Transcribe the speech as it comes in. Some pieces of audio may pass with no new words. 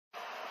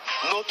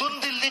নতুন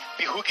দিল্লীত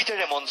বিহু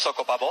গীতেৰে মঞ্চ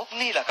কপাব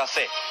নীল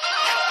আকাশে।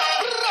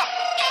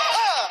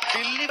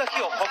 দিল্লীবাসী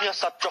অসমীয়া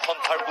ছাত্ৰ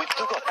সন্থাৰ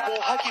উদ্যোগত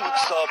বহাগী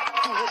উৎসৱ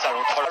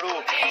 2018 আৰু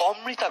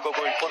অমৃতা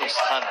গগৈৰ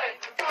অনুষ্ঠান।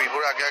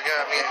 বিহুৰ আগে আগে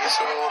আমি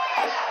আহিছো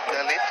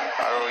দিল্লীত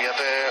আৰু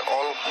ইয়াতে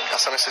all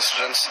Assamese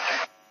students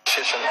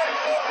association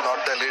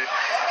north দিল্লীৰ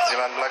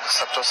যিমানবিলাক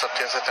ছাত্ৰ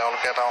ছাত্ৰী আছে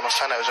তেওঁলোকে এটা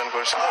অনুষ্ঠান আয়োজন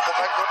কৰিছে। মোৰ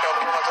সৌভাগ্য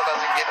তেওঁলোকৰ মাজত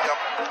আজি গীত গাম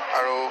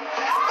আৰু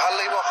ভাল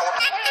লাগিব অসমত।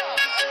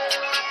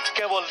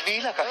 কেৱল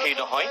নীল আকাশেই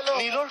নহয়,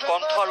 নীলৰ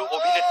কণ্ঠ আৰু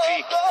অভিনেত্ৰী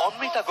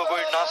অমৃতা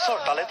গগৈৰ নাচৰ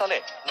তালে তালে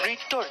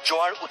নৃত্যৰ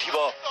জোৱাৰ উঠিব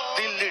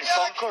দিল্লীৰ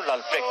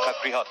শংকৰলাল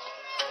প্ৰেক্ষাগৃহত।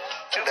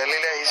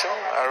 দিল্লীলৈ আহিছো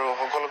আৰু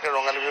সকলোকে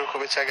ৰঙালী বিহুৰ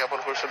শুভেচ্ছা জ্ঞাপন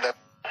কৰিছো।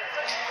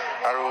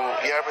 আৰু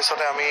ইয়াৰ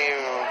পিছতে আমি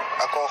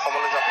আকৌ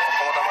অসমলৈ যাম।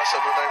 অসমত আমাৰ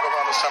 14 তাৰিখৰ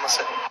পৰা অনুষ্ঠান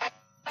আছে।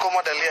 আকৌ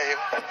মই দিল্লী আহিম,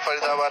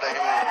 ফৰিদাবাদ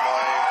আহিম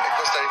মই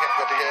 21 তাৰিখে।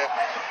 গতিকে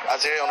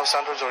আজিৰ এই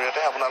অনুষ্ঠানটোৰ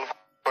জৰিয়তে আপোনালোক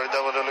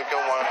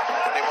ফৰিদাবাদলৈকেও মই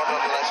নিমন্ত্ৰণ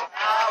জনাইছো।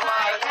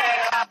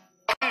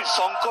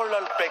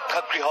 শংকৰলাল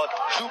প্ৰেক্ষাগৃহত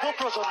যুৱ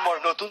প্ৰজন্মৰ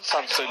নতুন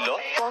চাঞ্চল্য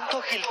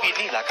কণ্ঠশিল্পী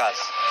নীল আকাশ।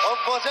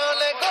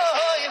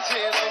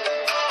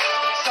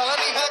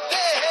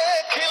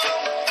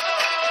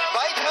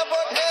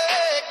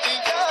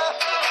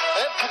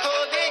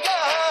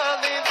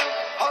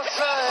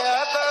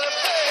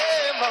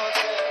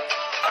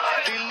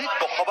 দিল্লীত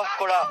বসবাস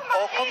কৰা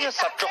অসমীয়া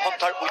ছাত্ৰ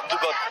সন্থাৰ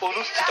উদ্যোগত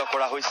অনুষ্ঠিত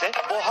কৰা হৈছে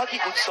বহাগী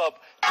উৎসৱ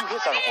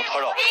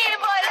 2018।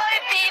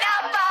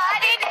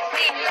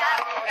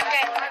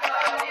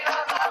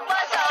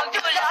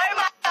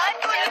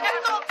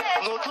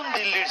 নতুন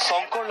দিল্লীৰ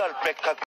শংকৰলাল প্ৰেক্ষাগৃহ